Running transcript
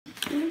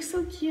It looks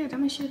so cute. I'm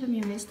gonna show them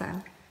your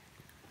hairstyle.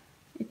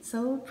 It's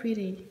so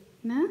pretty,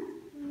 no?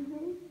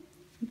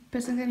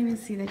 Person can't even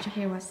see that your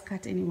hair was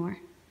cut anymore.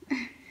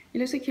 You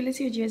look so cute. Let's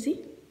see your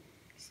jersey.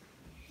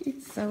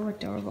 It's so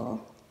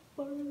adorable.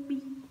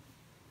 Barbie.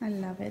 I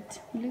love it.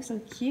 You look so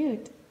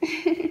cute.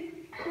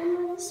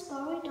 Mama, this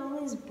Barbie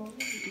doll is bold.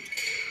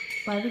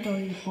 Barbie doll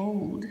is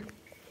bold.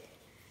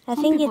 I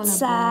Some think people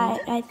it's are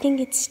bold. I think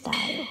it's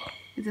style.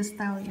 It's a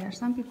style here.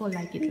 Some people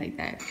like it like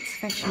that. It's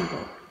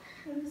fashionable.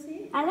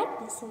 I like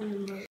this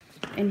one more.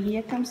 And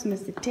here comes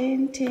Mr.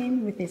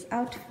 Tintin with his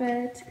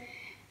outfit.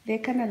 They're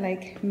kind of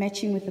like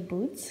matching with the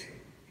boots.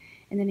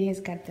 And then he's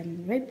got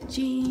them ripped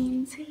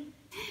jeans.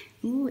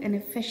 Ooh, and a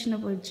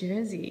fashionable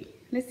jersey.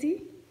 Let's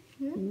see.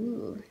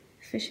 Ooh,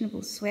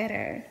 fashionable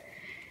sweater.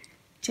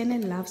 Jenna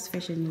loves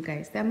fashion, you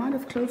guys. The amount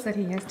of clothes that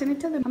he has. Can you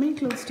tell them how many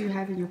clothes do you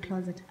have in your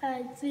closet?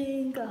 I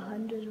think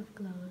 100 of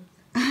clothes.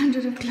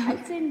 100 of I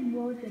clothes. think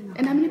more than 100.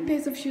 And how many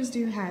pairs of shoes do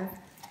you have?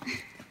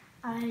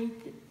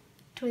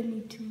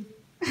 22.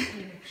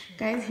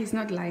 Guys, he's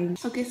not lying.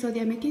 Okay, so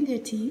they're making their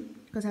tea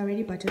because I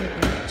already buttered the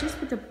bread. Just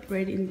put the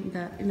bread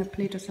in a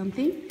plate or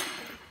something.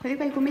 But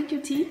if I go make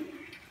your tea,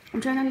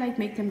 I'm trying to like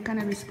make them kind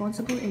of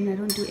responsible and I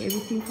don't do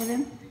everything for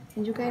them.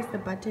 And you guys, the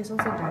butter is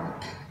also done.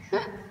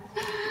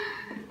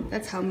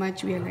 That's how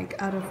much we are like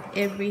out of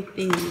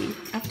everything.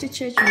 After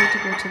church, we need to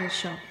go to the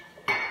shop.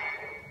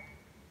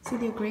 See,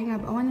 they're growing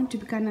up. I want them to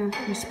be kind of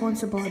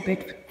responsible a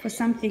bit for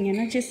something and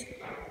not just,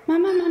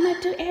 Mama, Mama,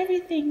 do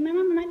everything.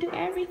 Mama, Mama, do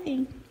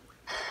everything.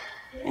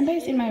 Amber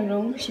is in my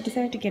room. She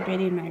decided to get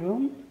ready in my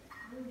room.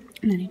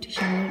 And I need to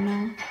shower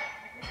now.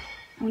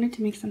 I wanted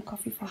to make some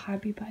coffee for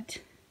hubby, but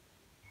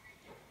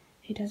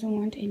he doesn't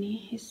want any.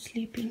 He's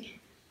sleeping.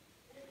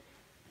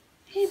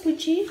 Hey,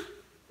 Bucci.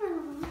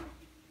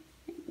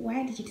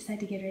 Why did you decide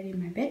to get ready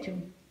in my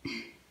bedroom?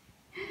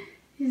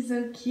 He's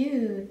so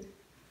cute.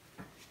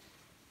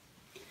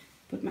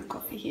 Put my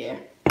coffee here.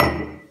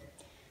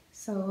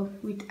 So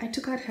I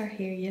took out her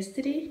hair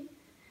yesterday.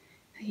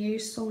 Her hair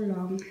is so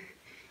long.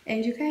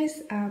 And you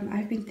guys,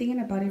 I've been thinking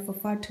about it for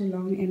far too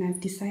long and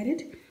I've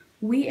decided,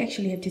 we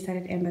actually have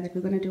decided, Amber, that we're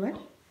going to do it.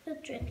 The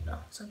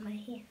dreadlocks on my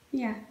hair.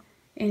 Yeah.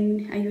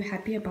 And are you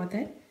happy about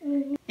that?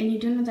 And you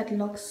do know that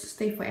locks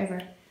stay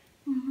forever.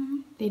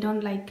 They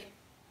don't like,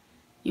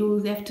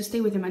 you have to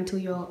stay with them until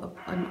you're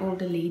an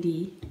older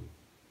lady.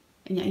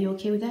 And are you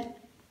okay with that?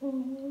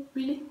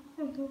 Really?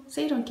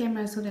 Say it on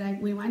camera so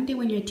that one day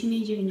when you're a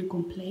teenager and you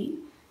complain,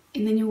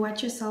 and then you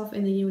watch yourself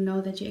and then you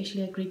know that you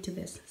actually agreed to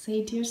this. Say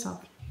it to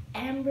yourself.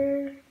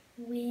 Amber,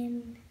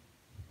 when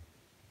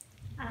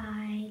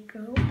I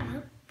grow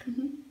up,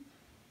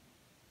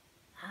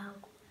 I'll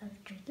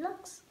have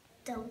dreadlocks.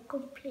 Don't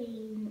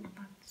complain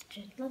about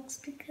dreadlocks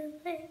because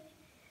I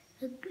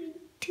agreed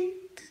to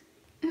it.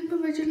 Amber,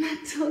 but you're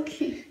not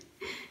talking.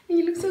 And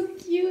you look so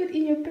cute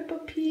in your Peppa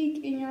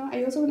Pig.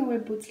 I also want to wear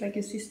boots like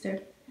your sister.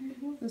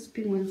 Those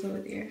pink ones over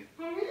there.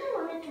 I really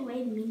wanted to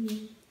wear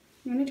mini.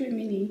 You want to do a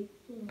mini?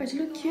 But you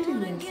look cute in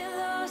this. Get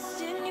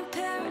lost in your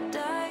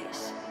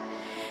paradise.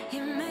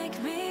 You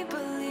make me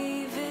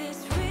believe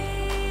it's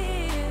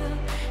real.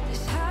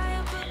 This high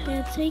up.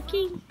 We're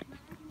taking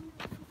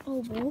a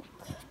walk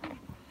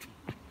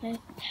with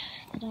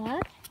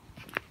that.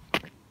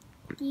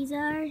 These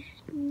are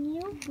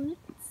new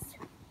boots,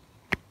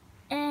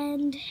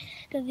 and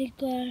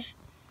Kavika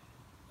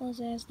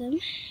also has them,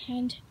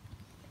 and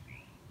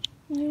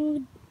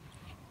new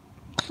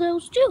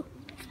clothes too.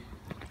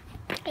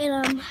 And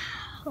I'm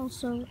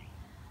also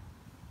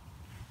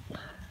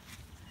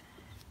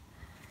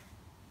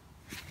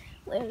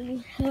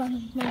wearing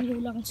my new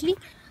long sleeve.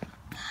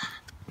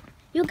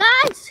 You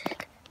guys!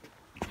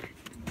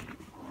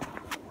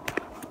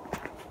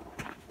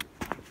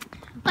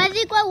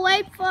 Kavika,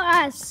 wait for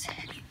us.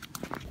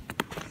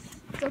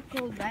 So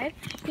cool, right?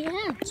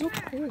 Yeah, so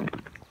cool.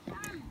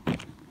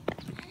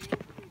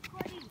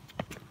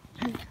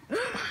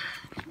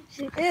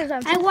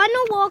 I want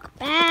to walk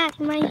back.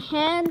 My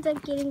hands are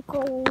getting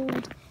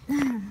cold.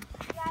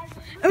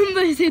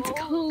 But it's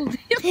cold.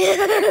 It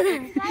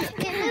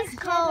is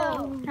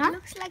cold. Huh? It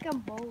looks like a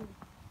bowl.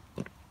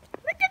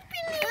 Look at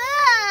Pinny.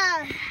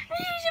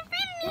 Here's a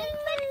Pinny.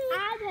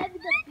 I'm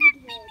having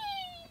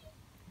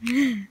a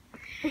video.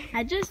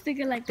 I just think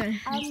like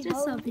it's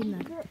just so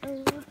peanut.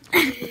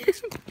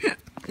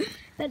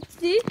 Let's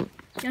see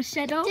your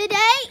shadow.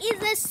 Today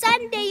is a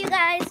Sunday, you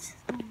guys.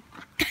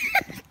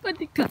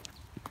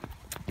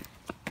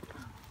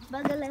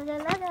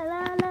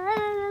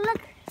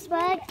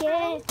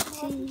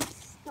 Spaghetti.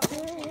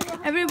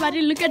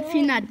 Everybody look at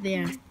Peanut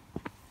there.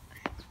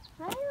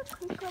 Mama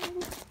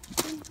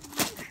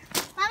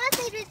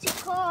said it's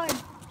record.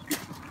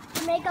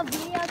 Make a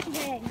video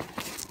today.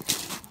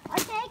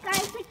 Okay,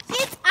 guys, the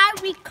kids are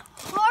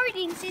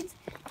recording since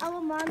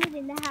our mom is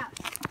in the house.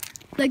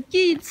 The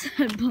kids.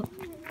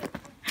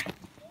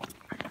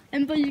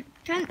 But you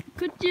can't.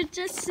 Could you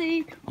just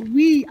say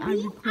we are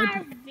We recording?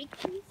 are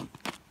Vicky's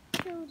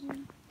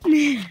children.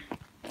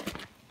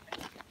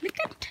 Look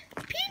at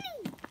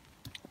Penny.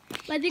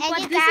 But And you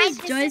this guys, is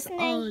Joy's my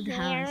old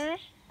hair. house.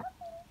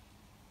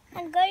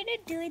 And I'm going to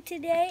do it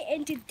today,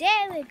 and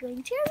today we're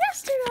going to a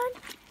restaurant.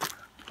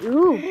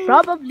 Ooh,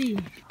 probably.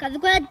 Because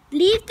I'm going to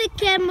leave the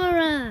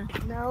camera.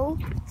 No,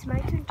 it's my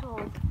turn to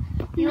hold.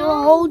 You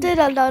hold it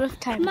a lot of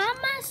times.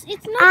 Mama's,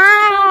 it's not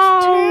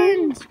about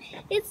turns.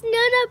 It's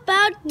not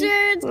about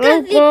turns,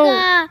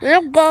 Kathika.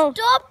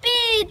 Stop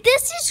it.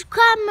 This is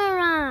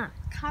camera.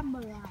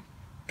 Camera.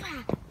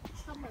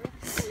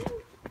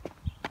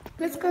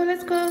 Let's go,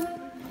 let's go.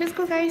 Let's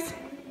go, guys.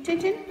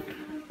 Tintin.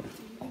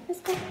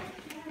 Let's go.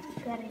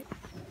 Got it.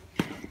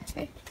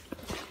 Okay.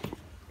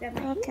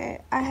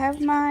 Okay, I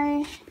have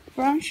my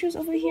brown shoes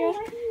over here.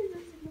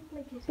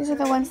 These are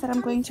the ones that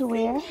I'm going to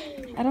wear.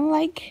 I don't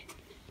like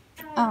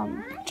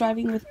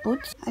driving with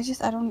boots. I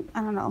don't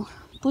know.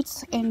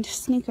 Boots and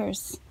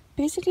sneakers.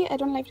 Basically, I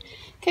don't like.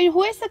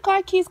 Who has the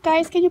car keys,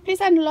 guys? Can you please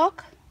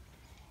unlock?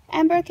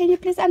 Amber, can you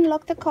please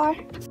unlock the car?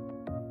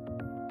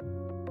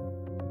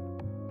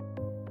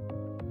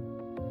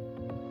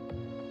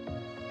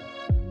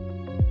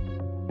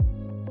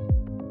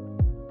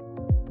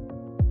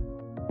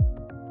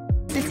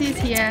 Is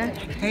here.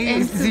 Hey,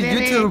 and this is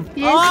YouTube.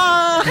 Yes.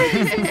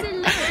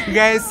 Oh!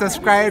 Guys,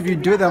 subscribe. You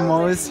do the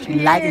most.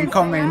 Like and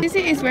comment.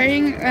 Sissy is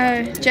wearing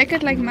a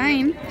jacket like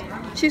mine.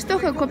 She's still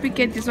a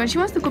copycat this one. She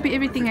wants to copy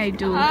everything I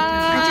do.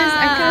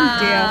 I can't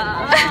dare.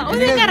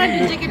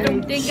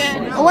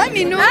 What,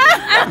 Minu?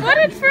 I bought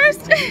it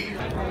first.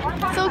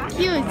 So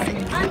cute.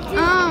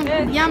 Oh,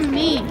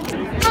 yummy.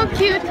 How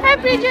cute. Hi,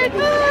 Bridget.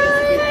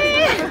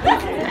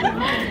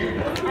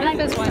 I like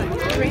this one.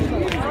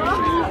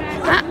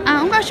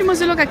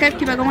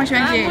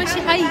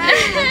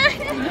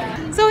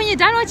 So when you're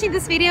done watching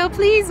this video,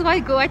 please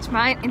go watch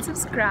mine and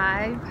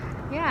subscribe.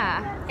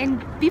 Yeah,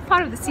 and be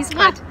part of the C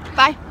Squad.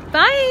 Bye.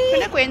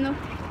 Bye.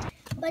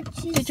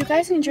 Did you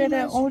guys enjoy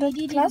the older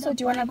class, or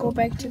do you want to go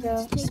back to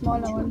the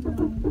smaller one?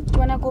 Do you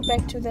want to go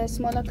back to the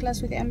smaller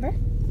class with Amber?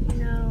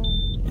 No.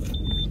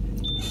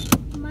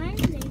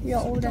 You're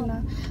older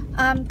now.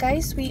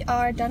 Guys, we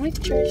are done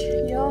with church.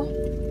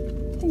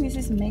 I think this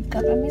is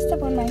makeup. I messed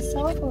up on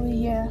myself over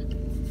here.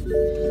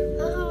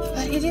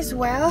 But it is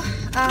well.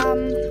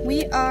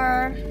 We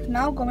are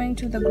now going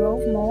to the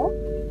Grove Mall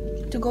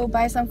to go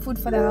buy some food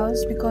for the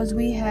house because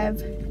we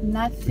have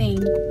nothing.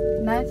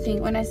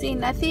 When I say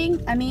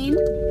nothing, I mean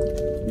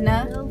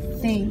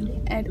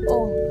nothing at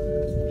all.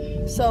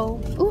 So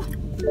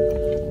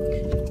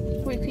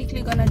we're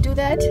quickly gonna do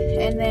that,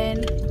 and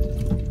then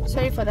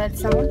sorry for that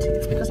sound,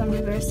 it's because I'm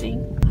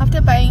reversing. After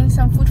buying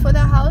some food for the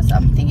house,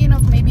 I'm thinking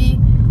of maybe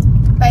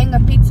buying a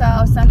pizza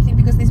or something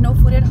because there's no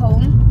food at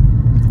home.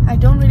 I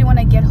don't really want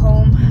to get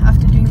home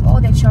after doing all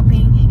that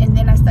shopping and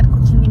then I start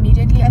cooking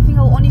immediately. I think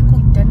I'll only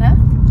cook dinner.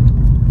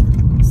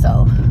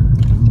 So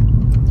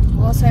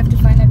we'll also have to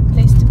find a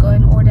place to go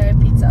and order a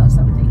pizza or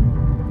something.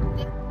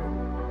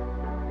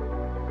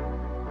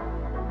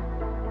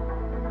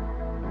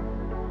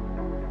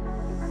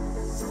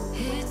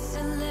 It's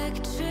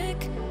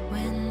electric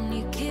when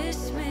you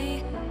kiss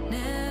me.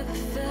 Never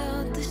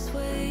felt this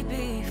way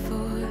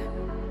before.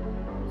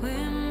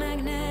 We're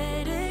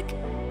magnetic,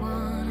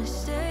 wanna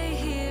stay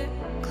here,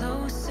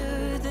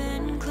 closer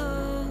than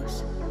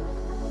close.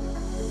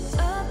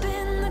 Up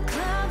in the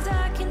clouds,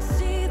 I can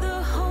see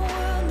the whole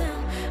world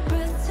now.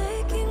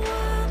 Breathtaking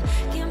world,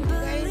 can't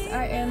believe. Guys,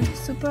 I am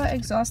super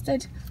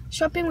exhausted.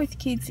 Shopping with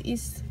kids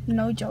is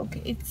no joke.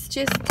 It's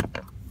just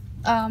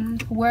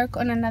work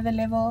on another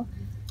level.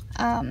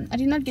 I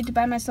did not get to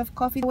buy myself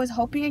coffee. I was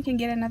hoping I can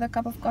get another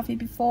cup of coffee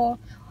before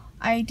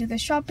I do the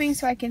shopping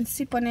so I can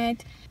sip on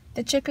it.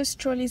 The Checkers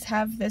trolleys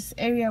have this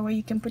area where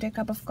you can put a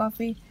cup of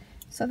coffee,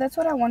 so that's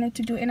what I wanted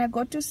to do. And I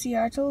got to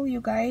Seattle, you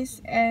guys,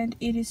 and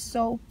it is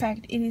so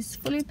packed. It is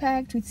fully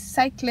packed with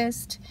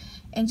cyclists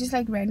and just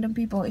like random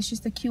people. It's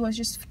just the queue was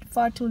just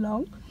far too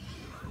long.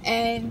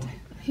 And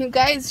you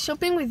guys,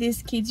 shopping with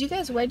these kids, you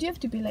guys, why do you have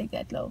to be like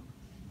that, low?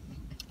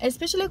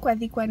 Especially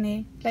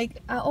Kwadikwane.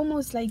 Like I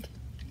almost like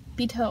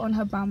beat her on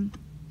her bum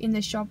in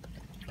the shop.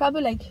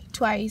 Probably like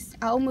twice.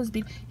 I almost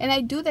beat, and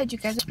I do that, you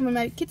guys. When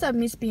my kids are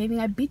misbehaving,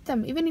 I beat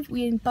them. Even if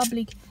we're in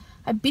public,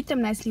 I beat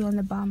them nicely on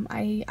the bum.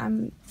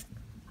 I'm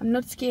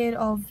not scared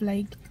of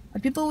like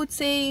what people would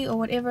say or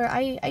whatever.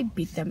 I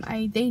beat them.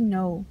 They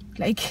know,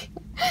 like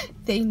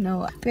they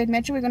know. But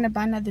Metro, we're gonna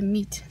buy another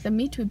meat. The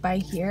meat we buy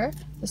here,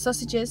 the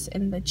sausages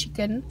and the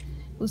chicken.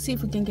 We'll see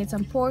if we can get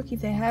some pork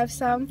if they have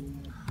some.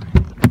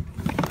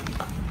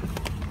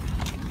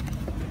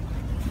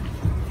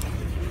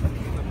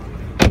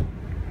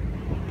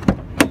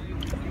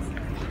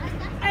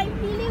 I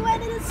really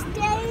wanted to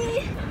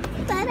stay,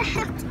 but I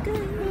have to go.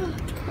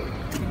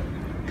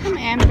 Come,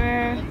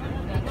 Amber.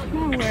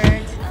 My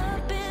word.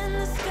 Up in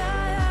the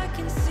sky, I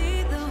can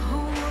see the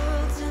whole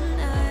world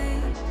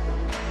tonight.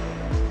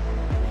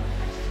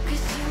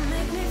 'Cause you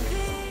make me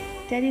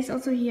feel. Daddy's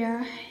also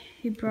here.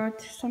 He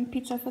brought some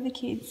pizza for the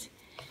kids.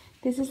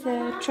 This is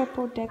the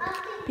triple deck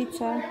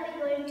pizza. What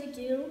are we going to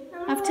do?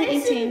 After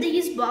eating,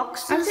 These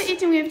boxes. after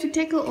eating, we have to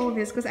tackle all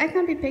this because I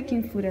can't be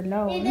packing food And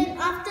alone. then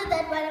after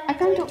that, what are we I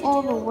can't do going to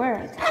all the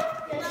work.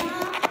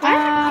 What?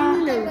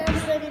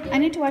 I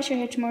need to wash your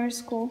hair tomorrow at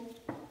school.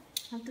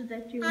 After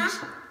that, you wash.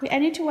 Wait, I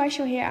need to wash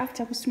your hair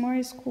after because tomorrow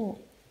is school.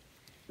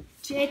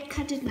 Jade,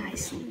 cut it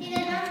nicely. You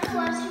don't have to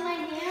wash my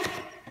hair?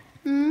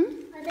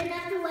 I don't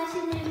have to wash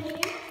my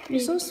hair? You're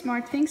so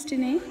smart. Thanks,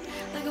 Danae.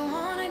 Like I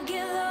wanna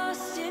get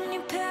lost in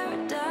your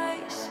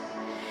paradise.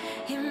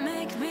 You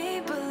make me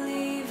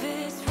believe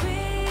it's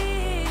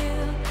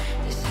real.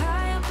 This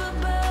high up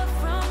above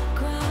from the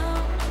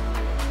ground,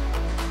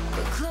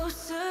 but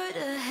closer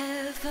to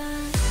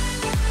heaven.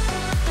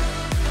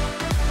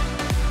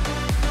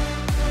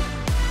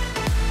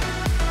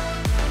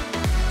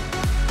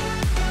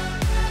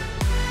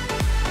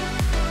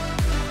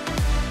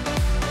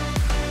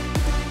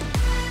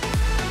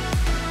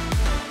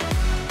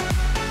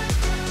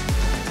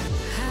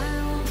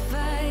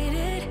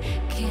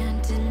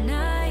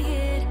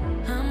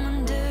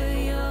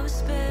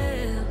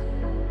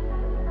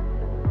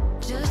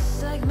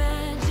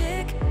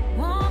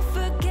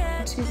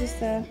 This is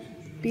the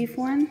beef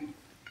one.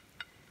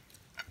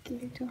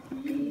 Give it to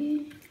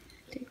hubby.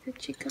 Take the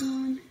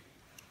chicken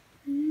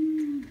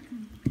one.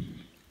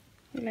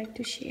 We like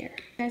to share.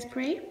 You guys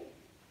pray?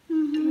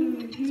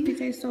 This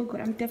pizza is so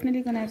good. I'm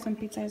definitely gonna have some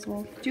pizza as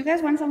well. Do you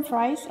guys want some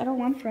fries? I don't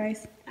want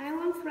fries. I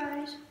want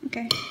fries.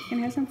 Okay, you can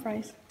have some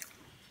fries.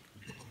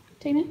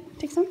 Tina,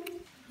 take some.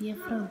 Yeah,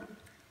 bro.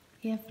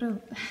 Yeah, bro.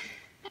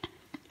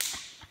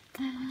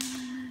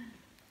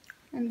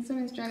 And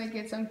someone's trying to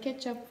get some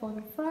ketchup for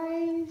the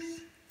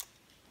fries.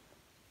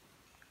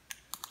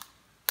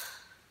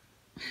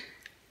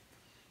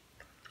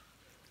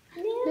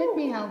 Let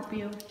me help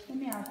you. Let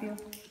me help you.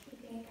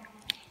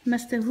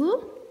 Mr.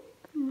 Who?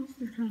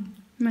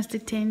 Mr.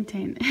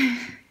 1010.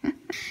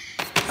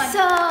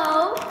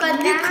 So, but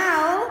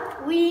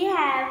now we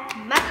have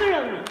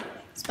macaroni,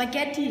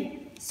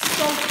 spaghetti,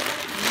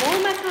 sauce, more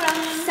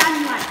macaroni,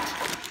 sunlight,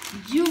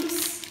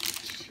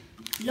 juice,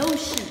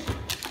 lotion,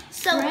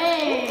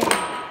 spray,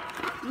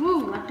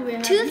 What do we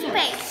have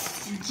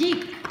toothpaste,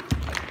 jig,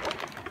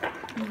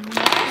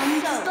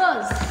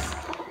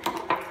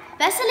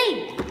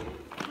 Vaseline,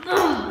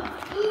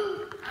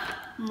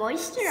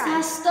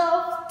 moisturizer,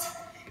 stuffed,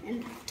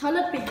 and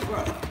toilet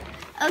paper.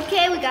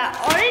 Okay, we got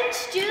orange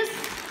juice,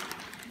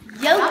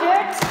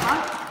 yogurt,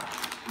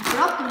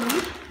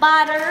 broccoli,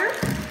 butter,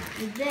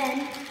 and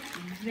then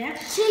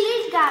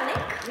chili,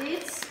 garlic,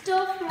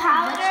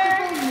 powder,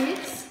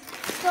 mix,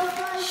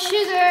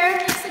 sugar,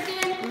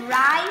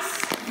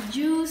 rice,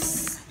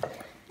 juice,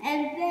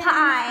 and then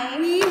pie.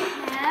 We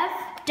have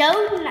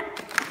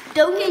donuts,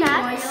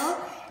 oil,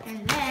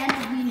 and then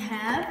we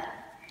have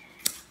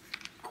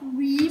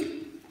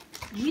cream,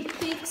 wheat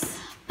picks,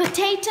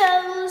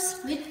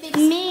 potatoes,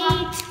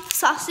 meat,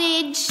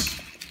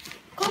 sausage,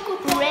 cocoa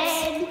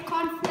bread,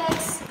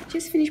 cornflakes.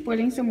 Just finished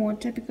boiling some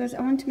water because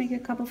I want to make a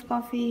cup of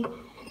coffee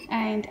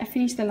and I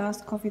finished the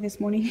last coffee this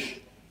morning.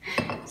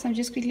 So I'm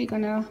just quickly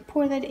gonna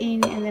pour that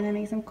in and then I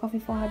make some coffee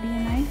for hubby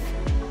and I.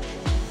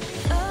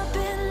 Up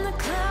in the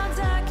clouds,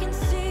 I can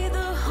see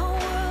the whole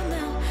world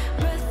now.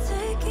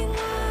 Breathtaking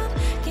world,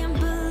 can't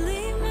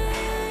believe my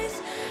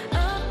eyes.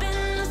 Up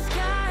in the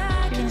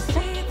sky, I can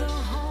see the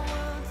whole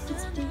world.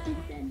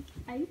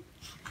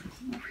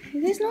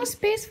 There's no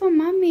space for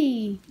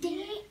mommy. There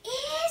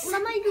is.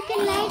 Mama, you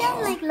can lie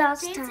down like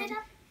last time.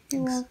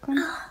 You're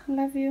welcome.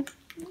 Love you.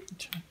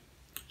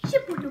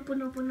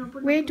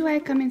 Where do I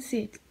come and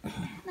sit?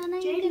 Nana,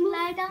 you can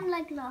lie down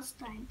like last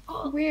time.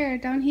 Where?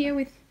 Down here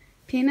with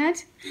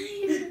Peanut?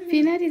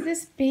 Peanut, is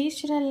this space?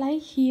 Should I lie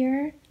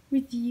here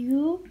with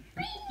you?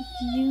 With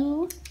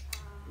you?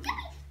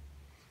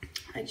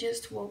 I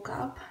just woke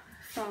up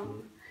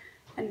from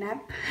a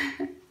nap.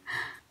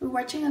 We're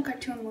watching a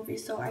cartoon movie,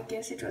 so I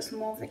guess it was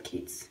more of the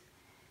kids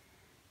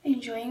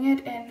enjoying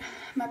it, and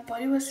my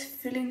body was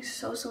feeling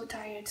so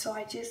tired, so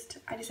I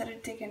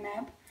decided to take a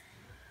nap.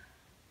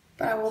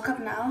 But I woke up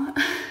now.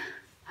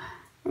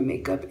 My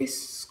makeup is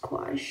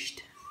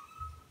squashed.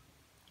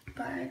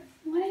 But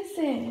what is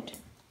it?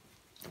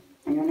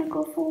 I'm gonna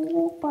go for a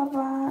walk,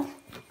 Baba.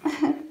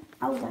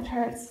 Oh, that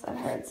hurts. That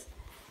hurts.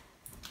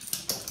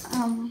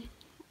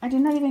 I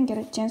did not even get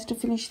a chance to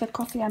finish the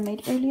coffee I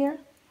made earlier.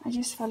 I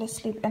just fell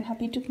asleep and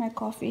Happy took my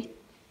coffee.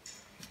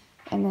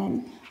 And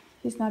then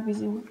he's not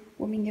busy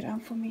warming it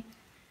up for me.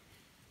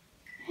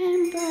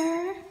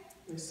 Amber.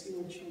 I see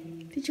what you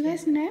mean. Did you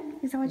guys nap?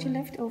 Is that what you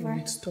left over? When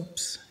it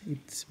stops,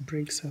 it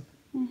breaks up.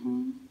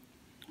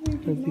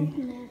 Love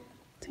you.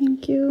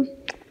 Thank you.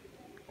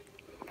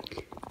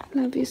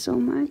 Love you so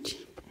much.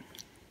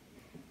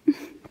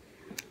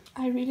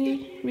 I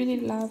really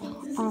love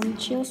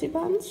Chelsea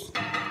buns.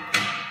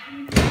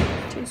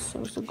 Tastes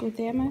so good.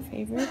 They are my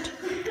favorite.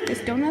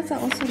 These donuts are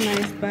also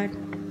nice, but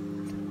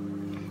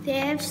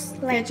They're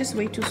just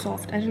way too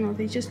soft. I don't know.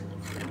 They just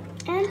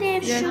and they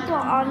have sugar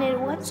on it.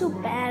 What's so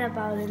bad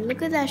about it?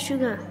 Look at that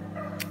sugar.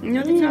 no,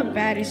 it's not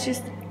bad. It's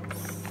just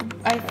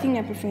I think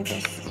I prefer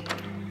this.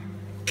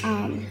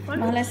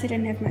 While I sit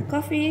and have my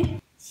coffee.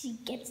 She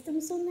gets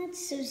them so much,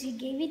 so she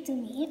gave it to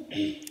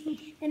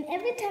me. And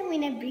every time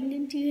when I bring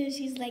them to her,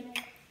 she's like,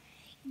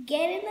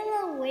 "Get it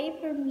away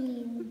from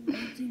me," and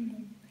breaking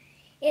them.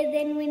 And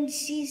then when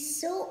she's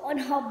so on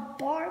her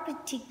Barbie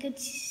ticket,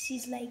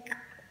 she's like,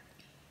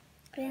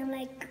 and I'm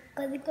like,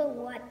 Kadiko,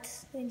 what?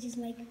 And she's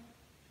like,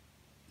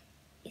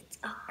 it's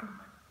Ackerman.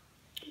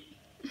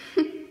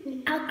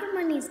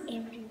 Ackerman is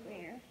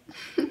everywhere.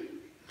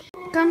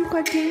 Come,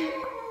 Kwati.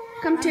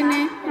 Come,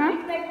 Tine. Huh?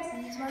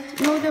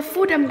 No, the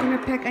food I'm gonna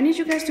pack. I need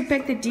you guys to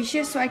pack the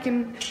dishes so I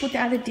can put the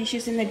other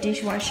dishes in the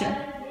dishwasher.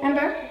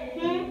 Amber?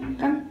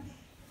 Come.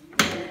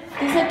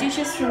 These are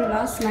dishes from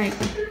last night.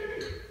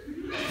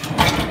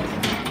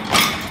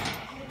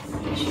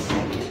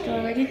 They're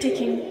already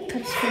taking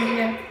cups from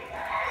here.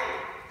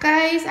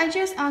 Guys, I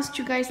just asked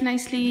you guys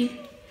nicely.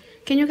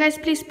 Can you guys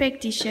please pack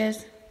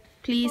dishes?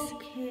 Please?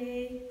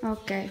 Okay.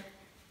 Okay.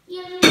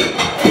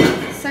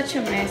 Such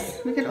a mess.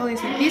 Look at all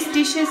these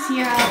dishes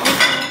here are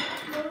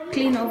also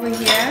clean over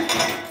here.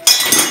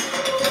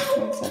 These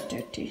ones are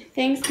dirty.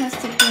 Thanks,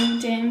 Master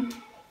Painting.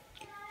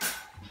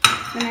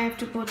 Then I have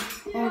to put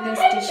all those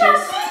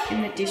dishes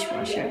in the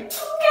dishwasher.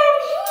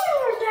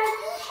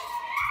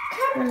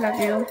 I love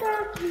you.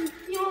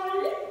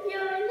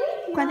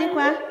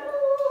 Kwadikwa,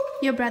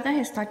 your brother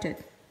has started.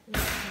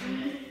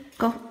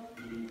 Go.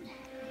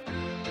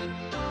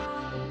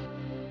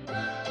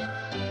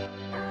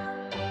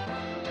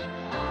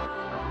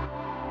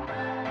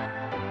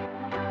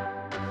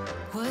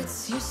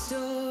 What's your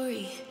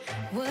story?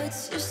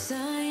 What's your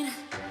sign?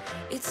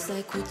 It's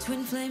like we're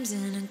twin flames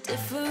in a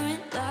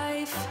different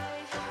life.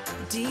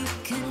 Deep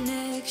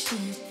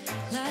connection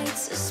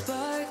lights a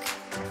spark.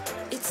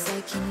 It's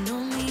like you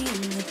know me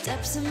in the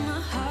depths of my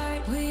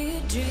heart. We're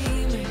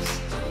dreamers.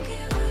 Don't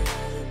care what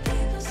other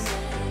people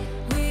say.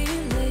 We're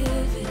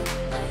living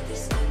like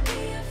this could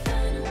be our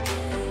final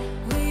day.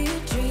 We're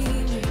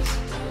dreamers.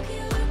 Don't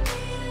care what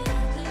the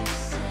others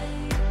say.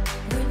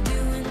 We're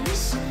doing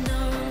this in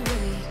our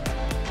way.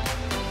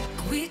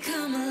 We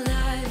come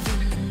alive in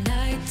the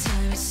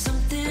nighttime.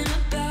 Something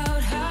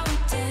about how we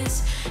dance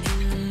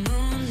in the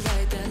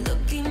moonlight. That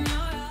look in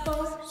your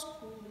eyes.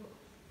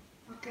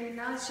 Okay,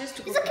 now it's just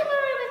to Is the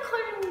camera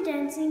recording me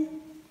dancing?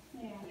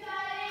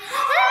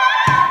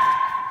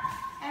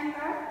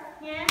 Amber,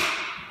 Yeah.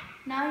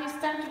 now it's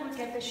time to go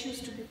get the shoes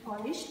to be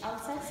polished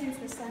outside since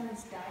the sun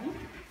is down.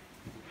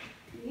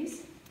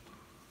 Please.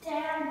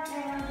 Down.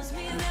 Tells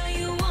me that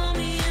you want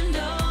me and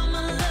all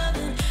my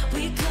loving.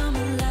 We come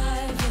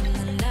alive in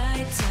the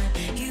nighttime.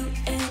 You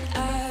and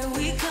I,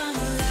 we come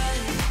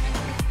alive.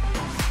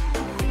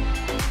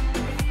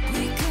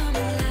 We come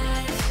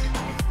alive.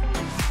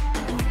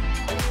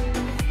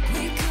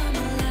 We come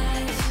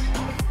alive.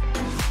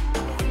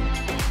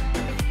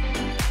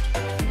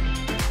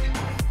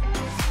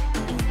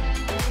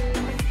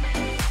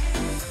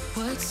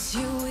 What's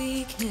your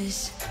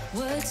weakness?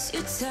 What's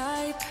your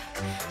type?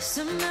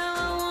 Somehow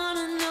I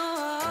wanna know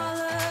all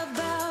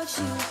about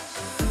you.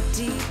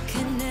 Deep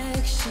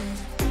connection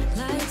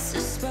lights a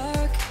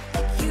spark.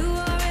 You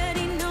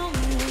already know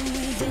me when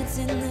we dance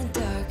in the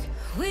dark.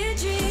 We're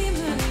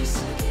dreamers.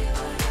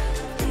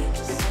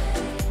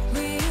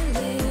 We're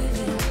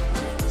living.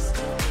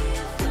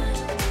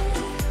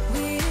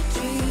 We're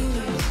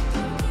dreamers.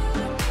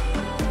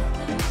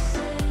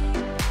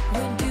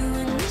 We're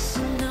doing this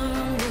in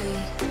our way.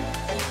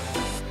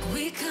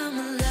 We come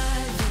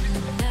alive in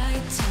the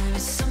nighttime.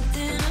 It's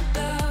something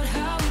about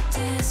how we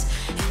dance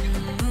in the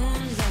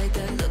moonlight.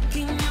 That look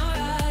in your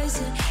eyes,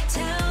 it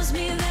tells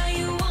me that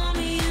you want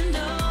me and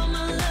all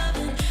my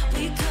loving.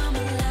 We come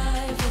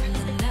alive in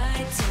the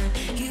nighttime.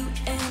 You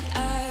and I,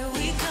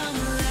 we come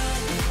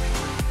alive.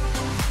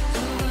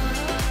 Oh,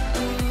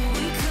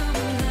 we come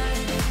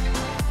alive.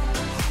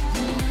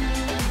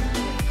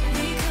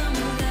 We come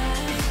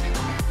alive.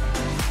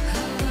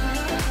 Oh,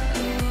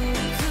 we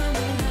come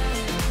alive.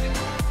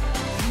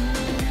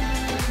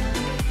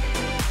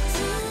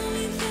 Tell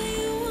me that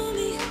you want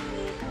me.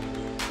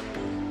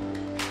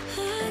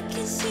 I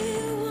can see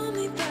you want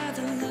me by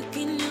the look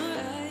in your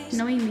eyes.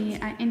 Knowing me,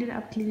 I ended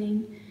up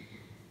cleaning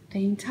the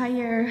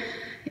entire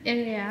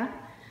area.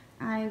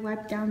 I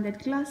wiped down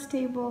that glass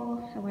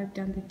table, I wiped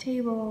down the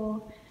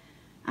table.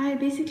 I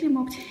basically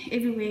mopped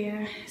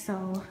everywhere.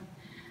 So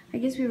I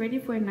guess we're ready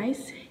for a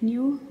nice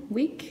new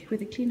week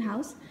with a clean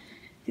house.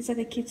 These are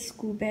the kids'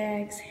 school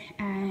bags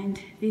and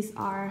these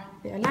are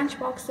their lunch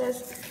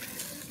boxes.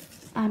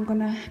 I'm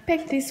gonna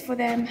pack this for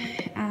them,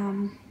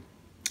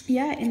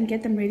 yeah, and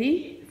get them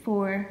ready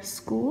for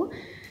school.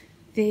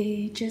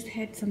 They just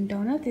had some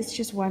donuts. There's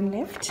just one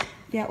left.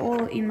 They're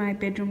all in my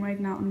bedroom right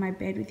now on my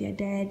bed with their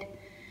dad.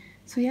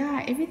 So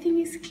yeah, everything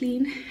is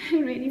clean,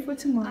 ready for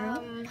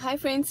tomorrow. Hi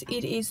friends,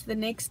 it is the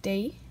next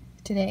day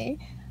today.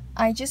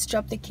 I just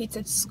dropped the kids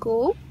at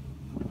school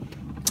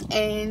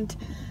and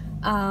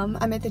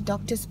I'm at the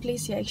doctor's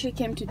place. I actually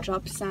came to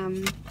drop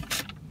some,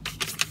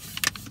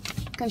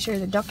 I can't show you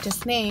the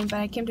doctor's name, but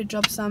I came to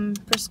drop some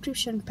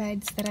prescription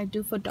pads that I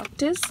do for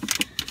doctors.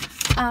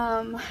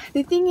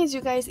 The thing is,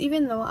 you guys,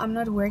 even though I'm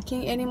not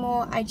working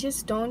anymore, I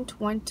just don't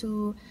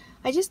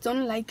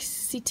like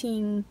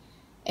sitting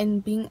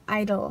and being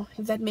idle,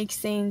 if that makes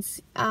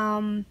sense.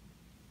 When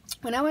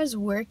I was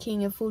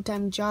working a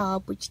full-time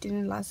job, which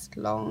didn't last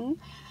long,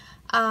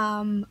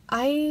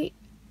 I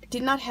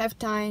did not have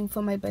time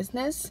for my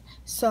business,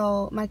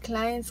 so my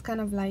clients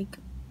kind of like,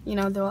 you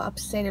know, they were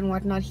upset and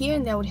whatnot. Here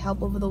and there I would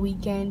help over the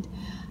weekend.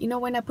 You know,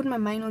 when I put my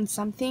mind on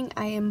something,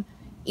 I am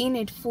in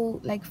it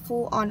full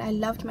on. I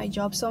loved my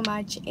job so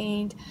much,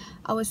 and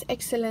I was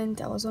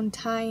excellent. I was on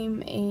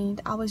time,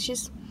 and I was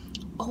just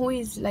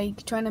always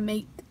like trying to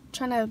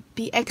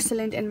be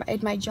excellent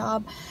at my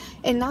job.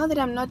 And now that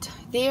I'm not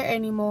there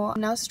anymore,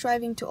 I'm now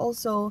striving to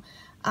also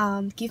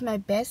give my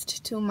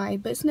best to my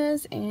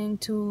business and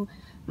to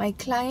my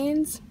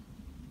clients.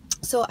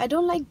 So I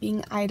don't like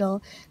being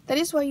idle. That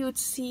is why you would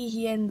see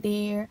here and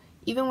there,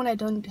 even when I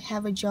don't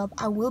have a job,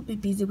 I will be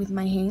busy with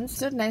my hands.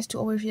 It's not nice to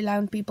always rely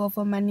on people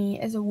for money.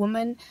 As a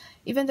woman,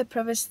 even the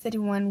Proverbs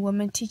 31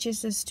 woman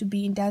teaches us to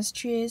be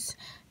industrious,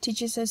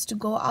 teaches us to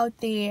go out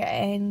there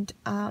and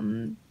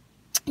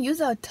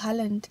use our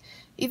talent.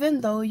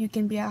 Even though you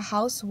can be a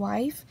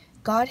housewife,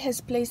 God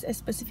has placed a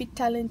specific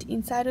talent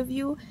inside of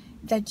you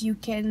that you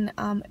can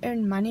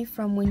earn money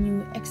from when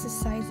you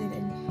exercise it.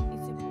 And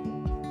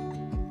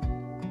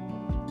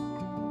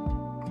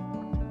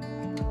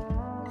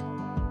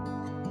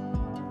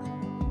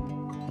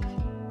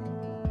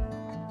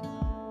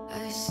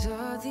I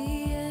saw the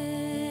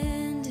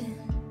ending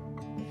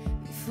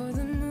before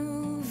the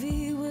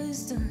movie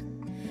was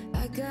done.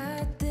 I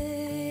got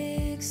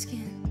thick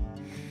skin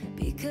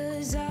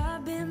because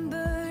I've been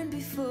burned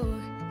before.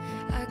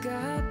 I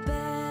got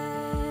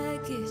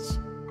baggage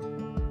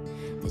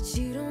that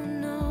you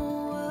don't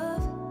know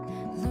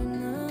of.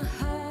 Learn the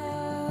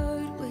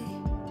hard way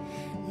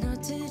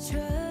not to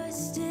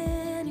trust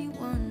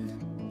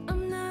anyone.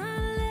 I'm not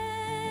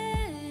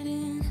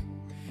letting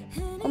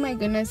oh my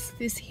goodness,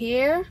 this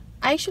hair,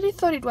 I actually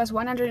thought it was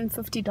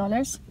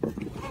 $150.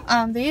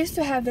 They used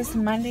to have this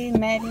Monday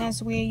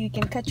Madness where you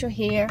can cut your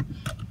hair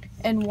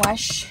and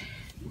wash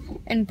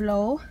and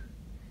blow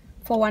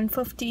for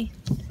 $150,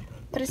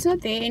 but it's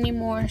not there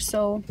anymore,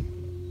 so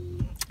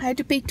I had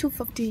to pay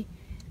 $250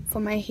 for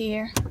my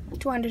hair.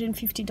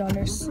 $250.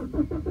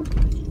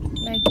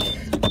 Like,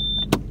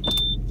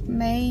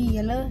 my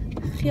hele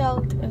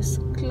geld is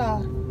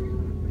klaar.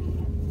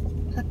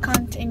 I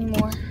can't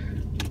anymore.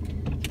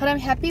 But I'm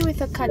happy with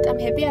the cut. I'm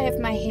happy I have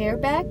my hair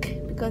back,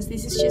 because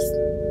this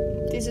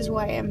is who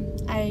I am.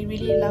 I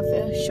really love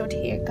a short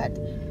haircut.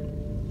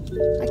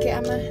 Okay,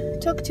 I'm gonna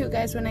talk to you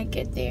guys when I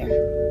get there.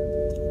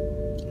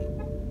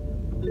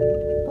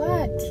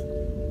 What?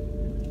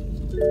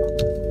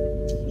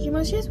 You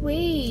must just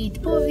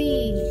wait,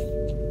 Bobby,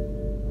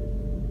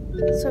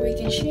 so we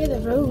can share the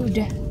road.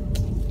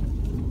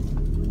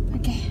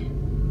 Okay,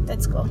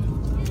 let's go.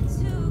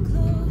 too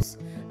close.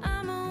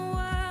 I'm a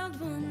wild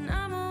one.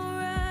 I'm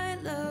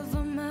alright, love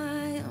on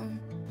my own.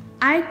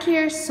 I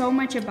care so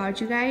much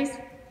about you guys.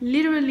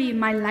 Literally,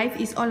 my life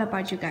is all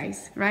about you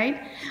guys,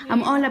 right?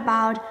 I'm all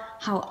about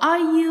how are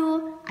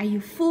you? Are you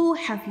full?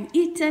 Have you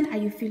eaten? Are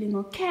you feeling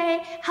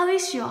okay? How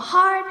is your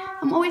heart?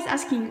 I'm always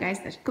asking you guys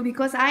that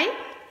because I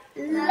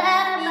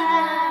Love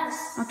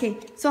us. okay.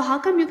 So how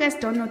come you guys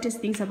don't notice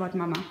things about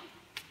Mama?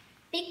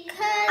 Because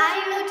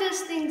I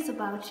notice things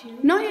about you.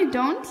 No, you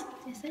don't.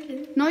 Yes, I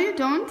do. No, you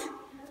don't.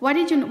 What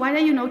are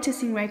you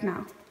noticing right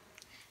now?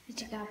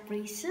 That you got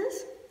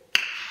braces.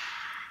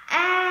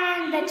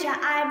 And that your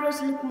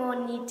eyebrows look more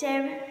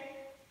neater.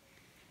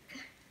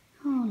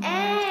 Oh,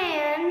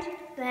 And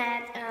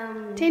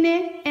that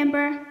Tene,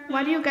 Amber,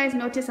 what do you guys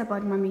notice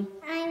about Mommy?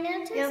 I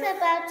notice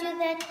about you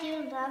that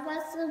you love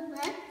us so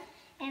much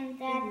and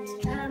that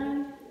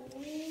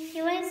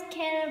you always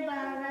care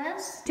about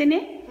us.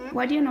 Tene,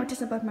 what do you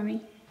notice about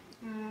Mommy?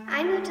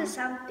 I noticed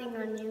something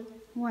on you.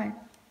 What?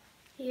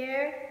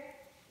 Here,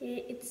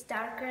 it's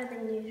darker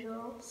than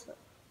usual. So,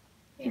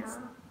 yeah. It's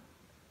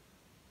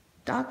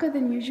darker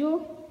than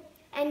usual?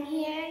 And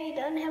here, you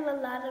don't have a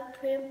lot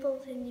of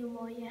pimples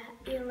anymore.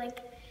 You're like,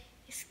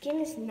 your skin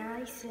is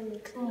nice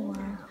and clean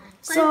now.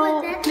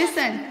 So,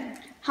 listen,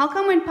 how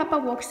come when Papa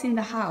walks in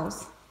the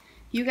house,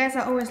 you guys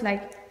are always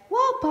like,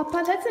 wow,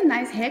 Papa, that's a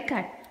nice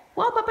haircut.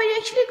 Wow, Papa, you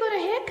actually got a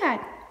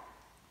haircut.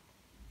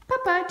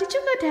 Papa, did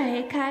you get a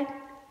haircut?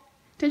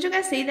 Don't you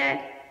guys say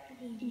that?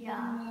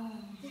 Yeah.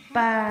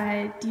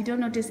 But you don't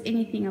notice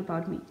anything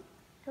about me.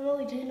 Hello,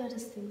 we do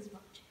notice things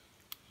about you.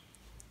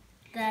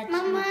 That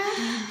Mama,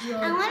 you did your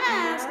I want to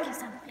hair. ask you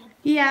something.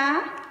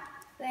 Yeah?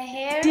 The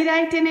hair. Did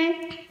I,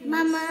 Tene?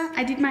 Mama,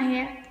 I did my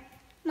hair.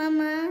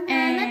 Mama,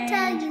 I want to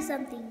tell you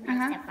something nice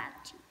Uh-huh.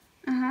 about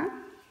you. Uh-huh.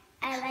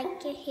 I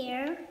like your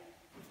hair.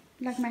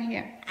 Like my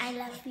hair. I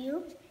love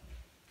you.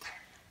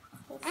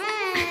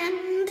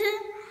 And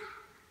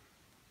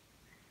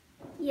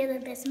you're the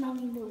best mom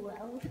in the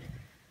world.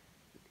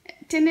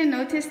 Tene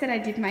noticed that I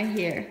did my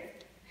hair.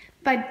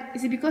 But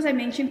is it because I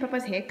mentioned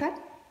Papa's haircut?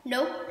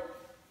 Nope.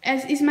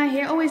 Is my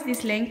hair always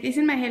this length?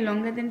 Isn't my hair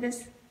longer than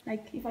this?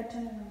 Like if I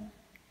turn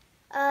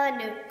around.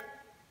 No.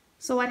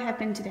 So what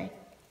happened today?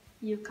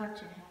 You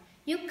cut your hair.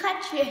 You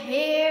cut your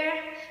hair.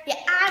 Your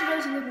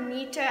eyebrows look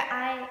neater.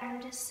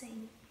 I'm just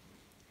saying.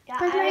 Your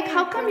But like,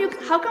 how come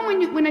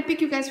when I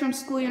pick you guys from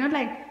school, you're not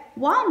like,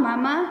 wow,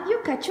 Mama, you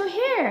cut your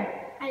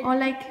hair. Or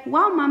like,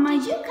 wow, Mama.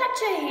 Did you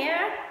cut your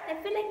hair? I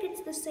feel like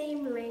it's the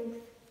same length.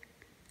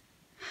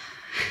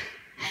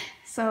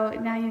 So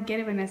now you get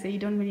it when I say you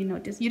don't really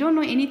notice. You don't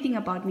know anything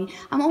about me.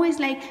 I'm always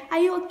like, are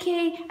you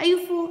okay? Are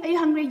you full? Are you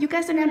hungry? You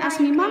guys don't even ask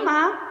me,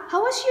 Mama,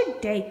 how was your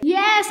day?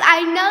 Yes,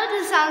 I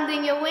noticed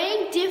something. You're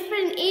wearing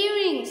different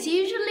earrings. You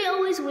usually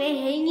always wear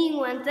hanging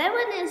ones. That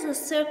one is a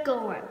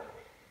circle one.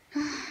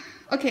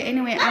 Okay,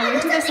 anyway, I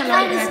went to the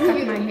salon and I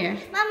cut my hair.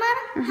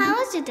 Mama, how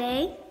was your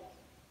day?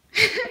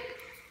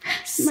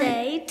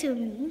 Say to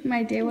me.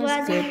 My day was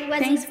good. Was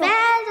Thanks it for...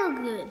 bad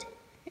or good?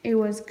 It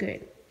was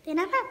good. Then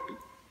I'm happy.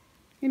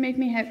 You make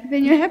me happy.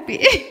 Then you're happy.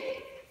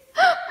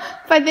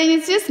 But then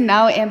it's just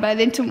now, Amber.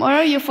 Then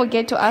tomorrow you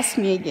forget to ask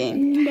me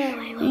again. No,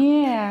 I won't.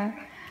 Yeah.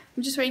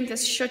 I'm just wearing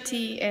this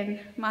shorty and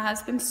my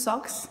husband's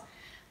socks.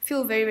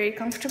 Feel very, very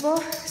comfortable.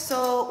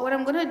 So what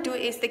I'm going to do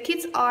is the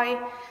kids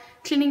are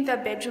cleaning their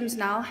bedrooms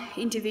now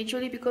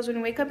individually because when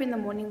we wake up in the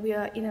morning, we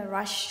are in a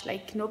rush.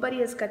 Like nobody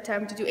has got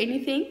time to do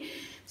anything.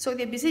 So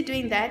they're busy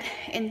doing that.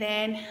 And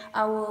then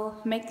I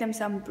will make them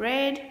some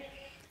bread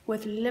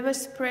with liver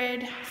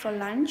spread for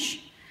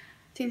lunch.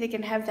 I think they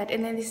can have that,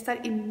 and then they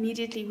start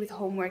immediately with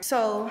homework.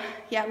 So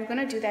yeah, we're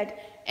gonna do that.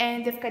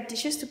 And they've got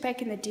dishes to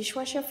pack in the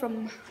dishwasher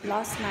from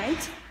last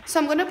night. So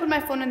I'm gonna put my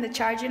phone on the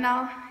charger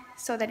now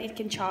so that it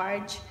can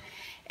charge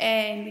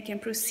and we can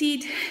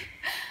proceed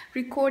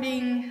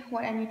recording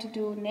what I need to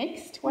do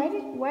next. Why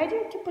do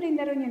you keep putting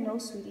that on your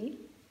nose, sweetie?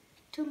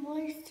 To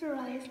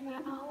moisturize my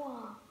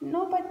hour.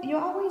 No, but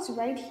your hour is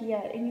right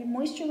here and you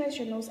moisturize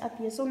your nose up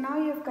here. So now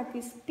you've got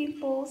these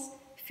pimples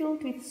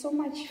filled with so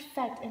much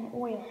fat and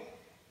oil.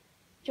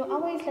 Your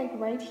hour is like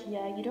right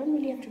here. You don't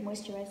really have to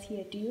moisturize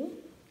here, do you?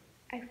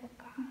 I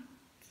forgot.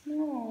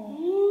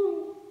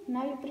 No.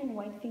 Now you're putting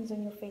white things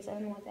on your face. I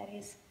don't know what that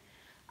is.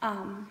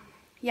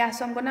 Yeah,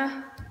 so I'm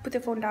gonna put the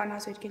phone down now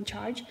so it can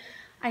charge.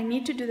 I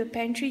need to do the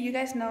pantry. You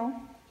guys know,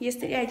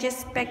 yesterday I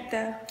just packed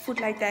the food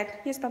like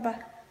that. Yes, Papa?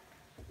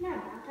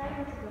 No,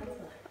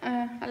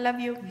 I love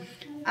you.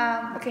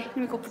 Okay, let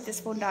me go put this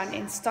phone down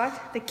and start.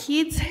 The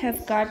kids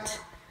have got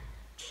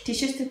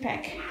dishes to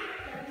pack.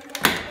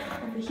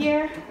 Over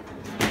here.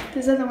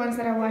 These are the ones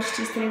that I washed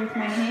yesterday with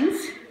my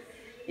hands.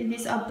 And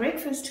these are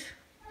breakfast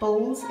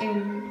bowls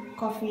and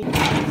coffee.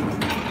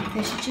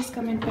 They should just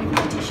come and pack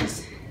the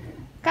dishes.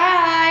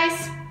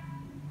 Guys!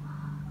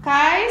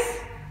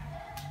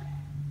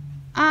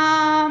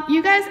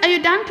 You guys, are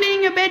you done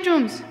cleaning your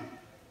bedrooms?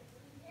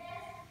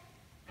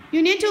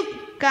 You need to,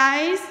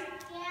 guys?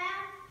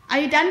 Yeah. Are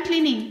you done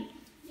cleaning?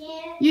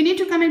 Yeah. You need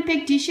to come and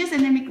pack dishes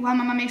and then while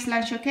Mama makes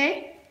lunch,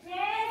 okay?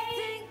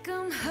 Think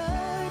I'm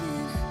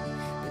hurting,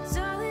 but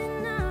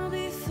darling, I'll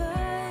be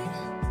fine.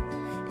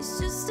 It's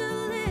just a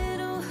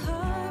little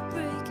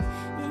heartbreak,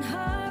 and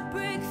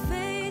heartbreak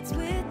fades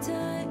with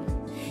time.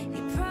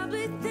 You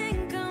probably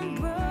think I'm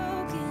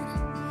broken.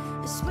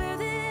 I swear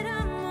that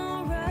I'm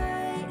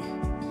alright.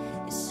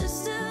 It's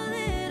just a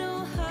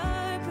little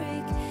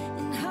heartbreak,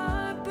 and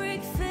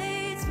heartbreak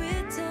fades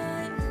with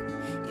time.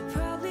 You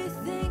probably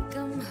think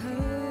I'm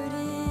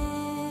hurting,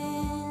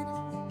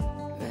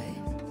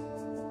 right?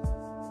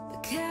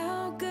 But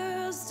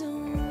cowgirls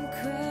don't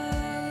cry.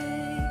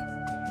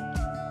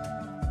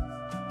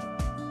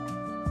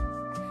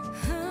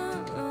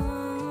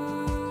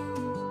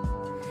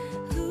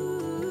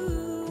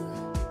 Ooh.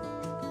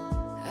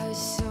 I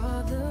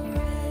saw the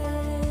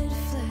red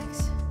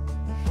flags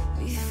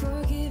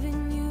before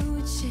giving you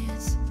a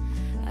chance.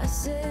 I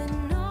said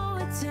no,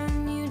 I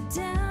turned you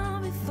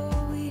down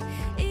before we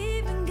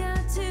even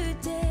got to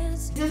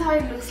dance. This is how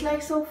it looks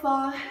like so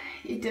far.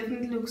 It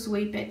definitely looks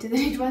way better than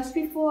it was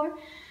before.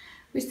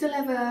 We still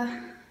have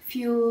a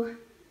few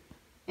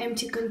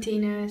empty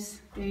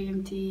containers, very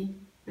empty.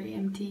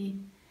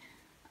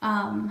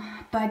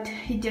 But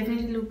it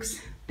definitely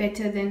looks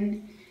better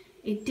than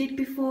it did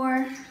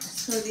before.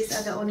 So these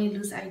are the only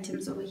loose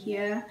items over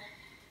here.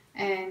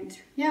 And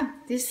yeah,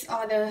 these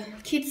are the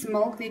kids'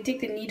 milk. They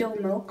take the needle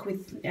milk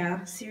with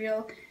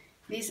cereal.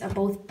 These are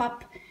both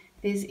pup.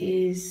 This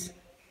is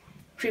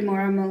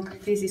Primora milk.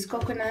 This is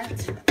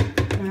coconut.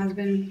 My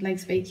husband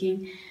likes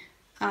baking.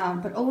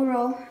 But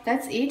overall,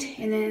 that's it.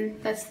 And then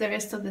that's the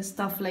rest of the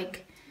stuff,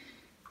 like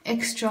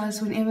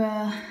extras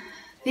whenever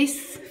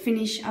this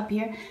finish up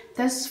here.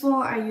 That's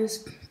for I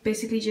use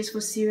basically just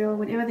for cereal.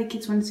 Whenever the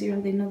kids want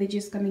cereal, they know they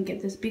just come and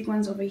get these big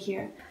ones over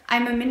here.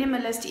 I'm a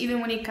minimalist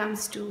even when it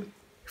comes to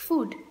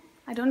food.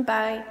 I don't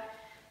buy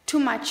too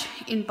much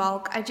in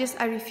bulk. I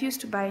refuse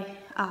to buy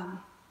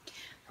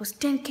those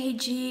 10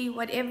 kg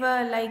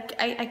whatever. Like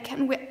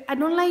I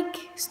don't like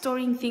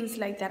storing things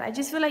like that. I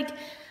just feel like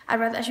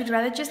I should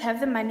rather just have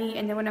the money,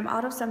 and then when I'm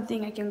out of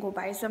something I can go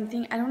buy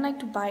something. I don't like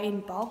to buy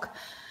in bulk.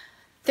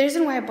 The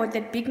reason why I bought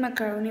that big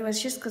macaroni was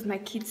just because my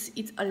kids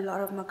eat a lot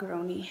of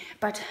macaroni.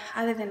 But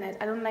other than that,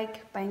 I don't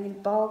like buying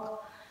in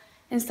bulk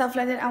and stuff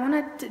like that. I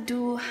want to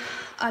do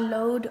a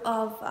load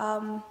of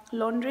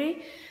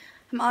laundry.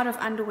 I'm out of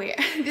underwear.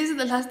 This is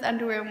the last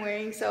underwear I'm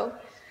wearing, so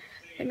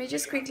let me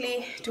just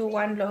quickly do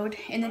one load,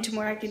 and then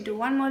tomorrow I can do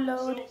one more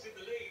load.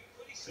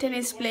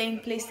 Dennis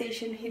playing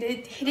PlayStation. He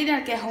did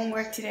not get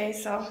homework today,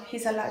 so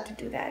he's allowed to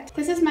do that.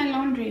 This is my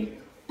laundry,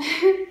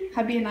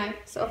 hubby and I.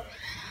 So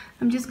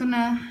I'm just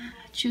gonna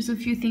choose a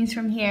few things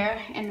from here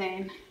and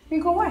then we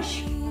go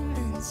wash.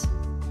 That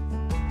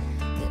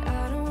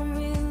I don't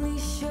really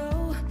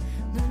show,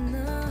 learn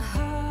the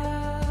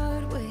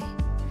hard way,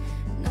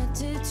 not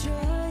to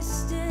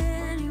trust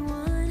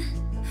anyone.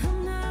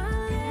 I'm not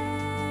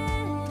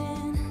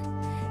letting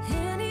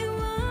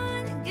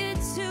anyone get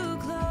too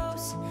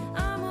close.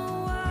 I'm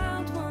a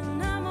wild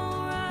one, I'm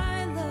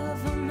alright,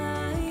 love on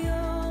my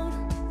own.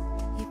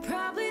 You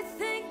probably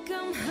think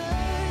I'm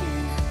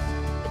hurting,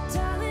 but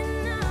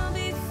darling, I'll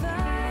be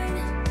fine.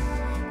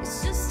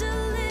 It's just a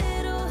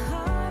little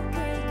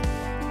heartbreak,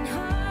 and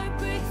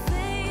heartbreak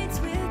fades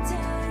with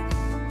time.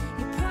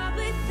 You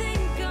probably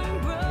think I'm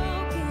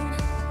broken,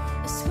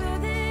 I swear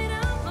that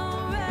I'm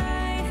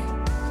alright.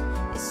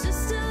 It's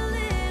just a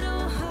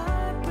little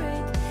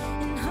heartbreak,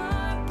 and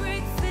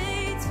heartbreak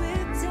fades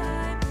with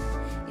time.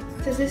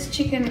 So this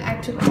chicken I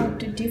took out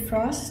to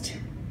defrost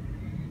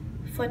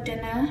for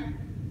dinner.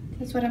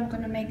 That's what I'm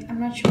gonna make. I'm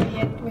not sure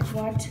yet with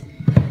what,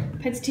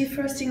 but it's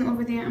defrosting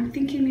over there. I'm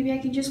thinking maybe I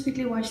can just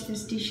quickly wash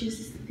these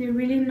dishes. They're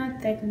really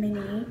not that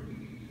many.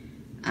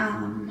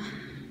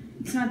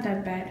 It's not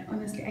that bad,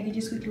 honestly. I can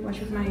just quickly wash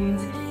with my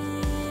hands.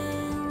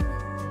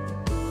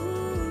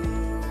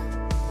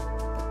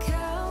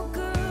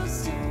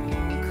 Cowgirls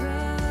don't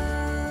cry.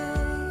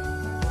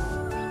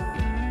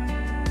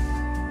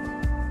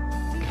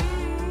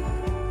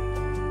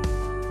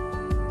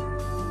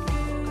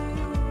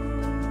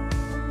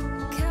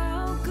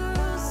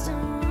 Cowgirls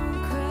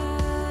don't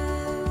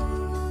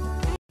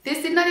cry.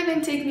 This did not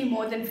even take me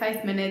more than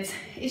 5 minutes.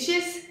 It's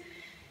just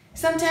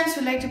sometimes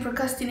we like to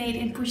procrastinate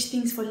and push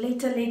things for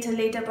later,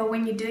 but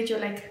when you do it, you're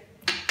like,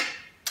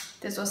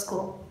 this was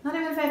cool. Not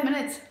even 5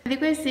 minutes. I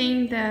think we're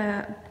saying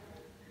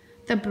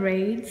the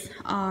braids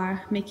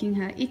are making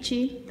her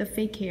itchy, the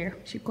fake hair.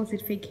 She calls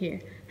it fake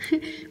hair.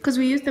 Because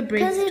we use the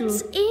braids to...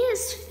 Because it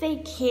is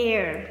fake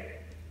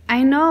hair.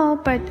 I know,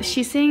 but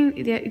she's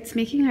saying that it's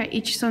making her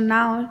itch, so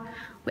now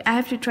I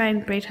have to try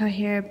and braid her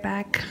hair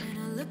back. When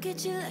I look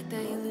at you like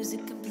that, you lose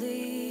it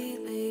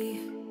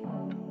completely.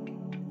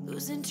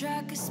 Losing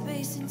track of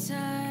space and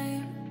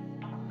time.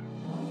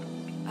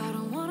 I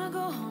don't wanna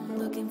go home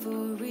looking for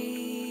a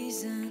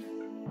reason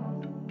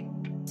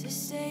to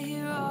stay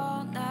here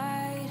all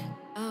night.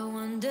 I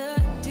wonder,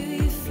 do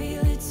you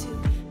feel it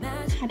too?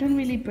 I don't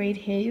really braid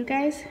hair, you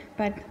guys,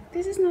 but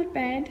this is not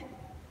bad.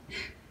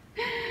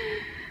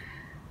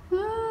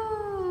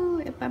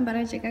 Oh,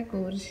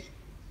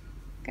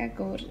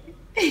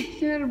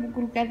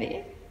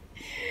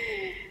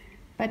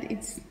 but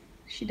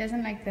she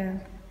doesn't like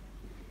the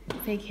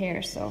fake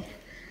hair, so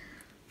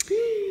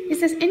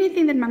is there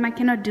anything that Mama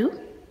cannot do?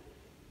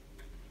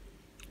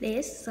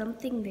 There's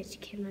something that you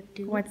cannot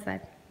do. What's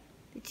that?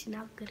 That you're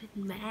not good at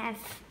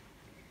math.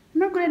 I'm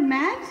not good at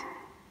math.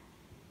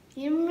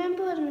 You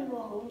remember when we were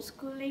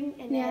homeschooling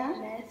and Yeah. had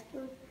math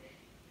book?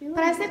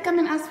 But I said come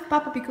and ask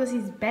Papa because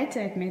he's better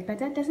at math, but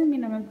that doesn't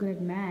mean I'm not good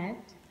at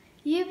math.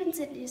 You even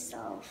said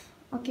yourself.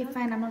 Okay,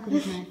 fine, I'm not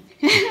good at math.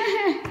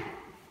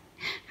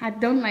 I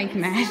don't like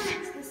math.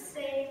 It's the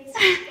same.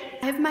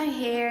 I have my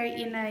hair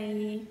in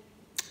a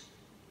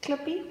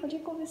clippy. What do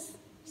you call this?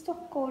 It's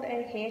not called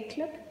a hair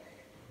clip.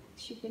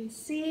 As you can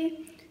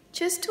see,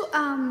 just to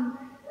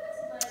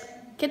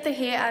get the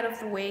hair out of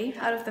the way,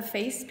 out of the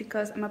face,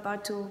 because I'm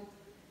about to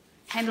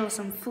handle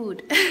some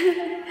food.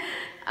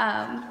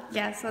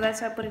 Yeah, so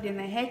that's why I put it in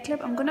the hair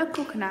clip. I'm gonna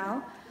cook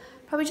now.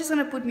 Probably just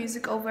gonna put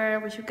music over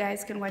which you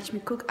guys can watch me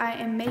cook. I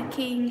am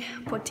making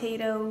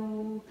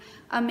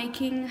I'm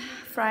making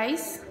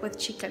fries with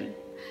chicken.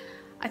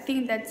 I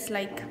think that's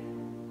like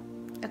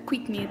a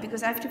quick meal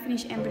because I have to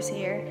finish Amber's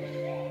hair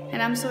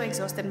and I'm so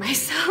exhausted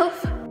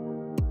myself.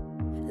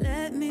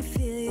 Let me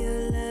feel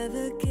your love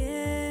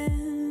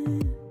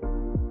again,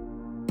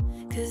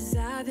 'cause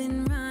I've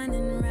been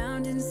running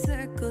round in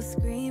circles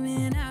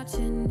screaming out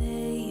your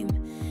name.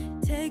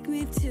 Take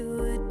me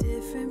to a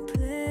different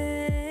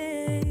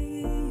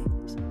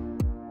place,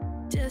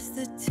 just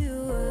the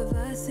two of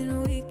us,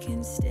 and we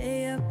can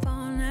stay up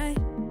all night,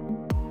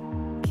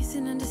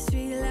 kissing under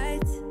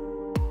streetlights,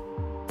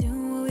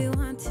 doing what we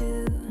want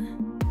to,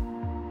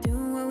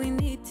 doing what we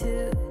need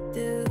to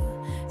do,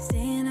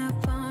 staying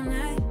up all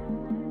night.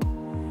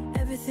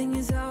 Everything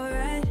is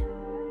alright.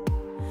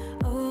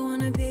 Oh, I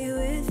wanna be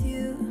with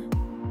you.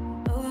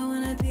 Oh, I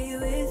wanna be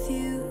with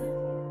you.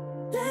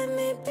 Let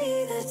me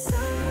be that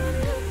someone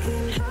who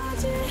can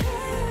hold your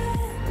hand.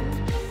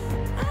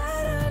 I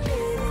don't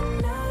even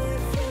know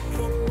if you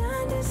can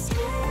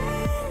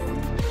understand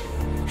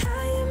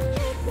how you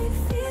make me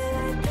feel. I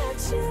got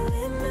you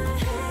in my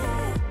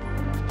head.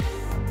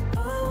 Oh,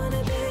 I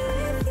wanna be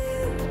with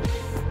you.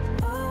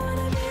 Oh, I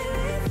wanna be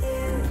with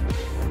you.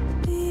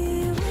 Be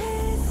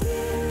with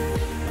you.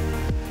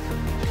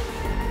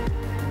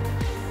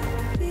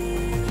 Be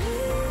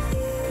with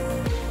you.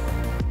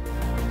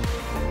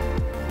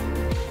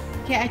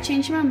 Okay, I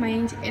changed my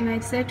mind and I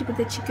decided to put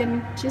the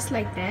chicken just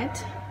like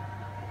that.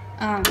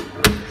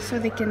 so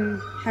they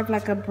can have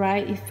like a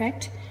braai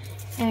effect,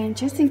 and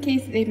just in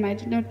case there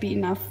might not be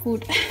enough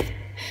food.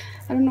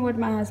 I don't know what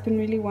my husband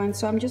really wants,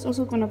 so I'm just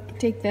also gonna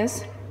take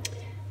this,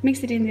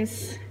 mix it in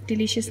this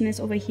deliciousness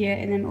over here,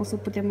 and then also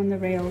put them on the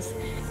rails.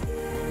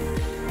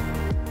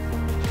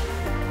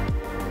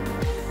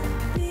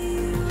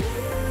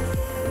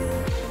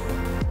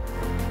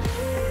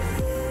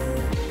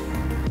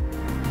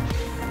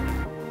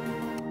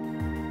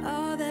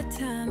 All that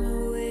time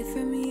away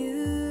from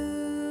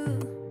you,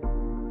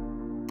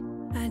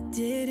 I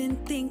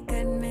didn't think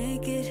I'd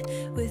make it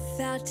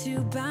without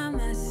you by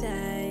my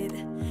side.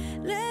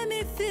 Let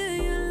me feel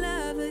your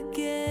love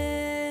again.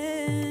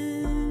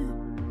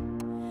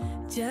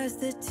 Just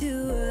the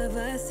two of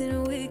us,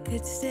 and we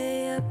could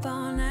stay up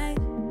all night,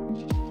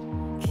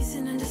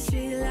 kissing under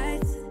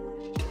streetlights.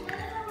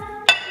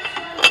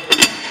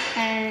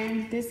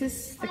 And this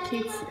is the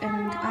kids,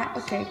 and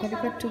okay,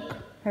 Kwadika took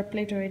her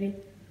plate already.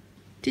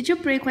 Did you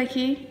break,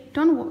 Waiki?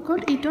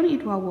 Don't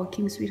eat while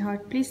walking,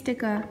 sweetheart. Please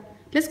take a.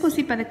 Let's go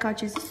sit by the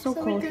couch. It's so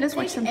cold. Let's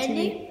watch some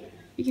TV.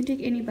 You can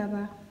take any,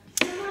 Baba.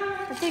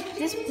 I'll take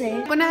this plate.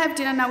 I'm gonna have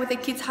dinner now with the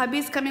kids. Hubby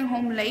is coming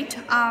home late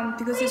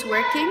because he's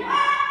working.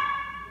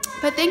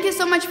 But thank you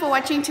so much for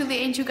watching till the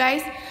end, you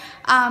guys.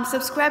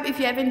 Subscribe if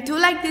you haven't. Do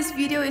like this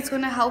video. It's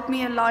gonna help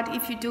me a lot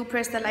if you do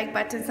press the like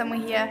button somewhere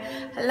here.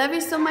 I love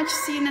you so much.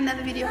 See you in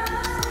another video.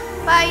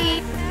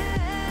 Bye.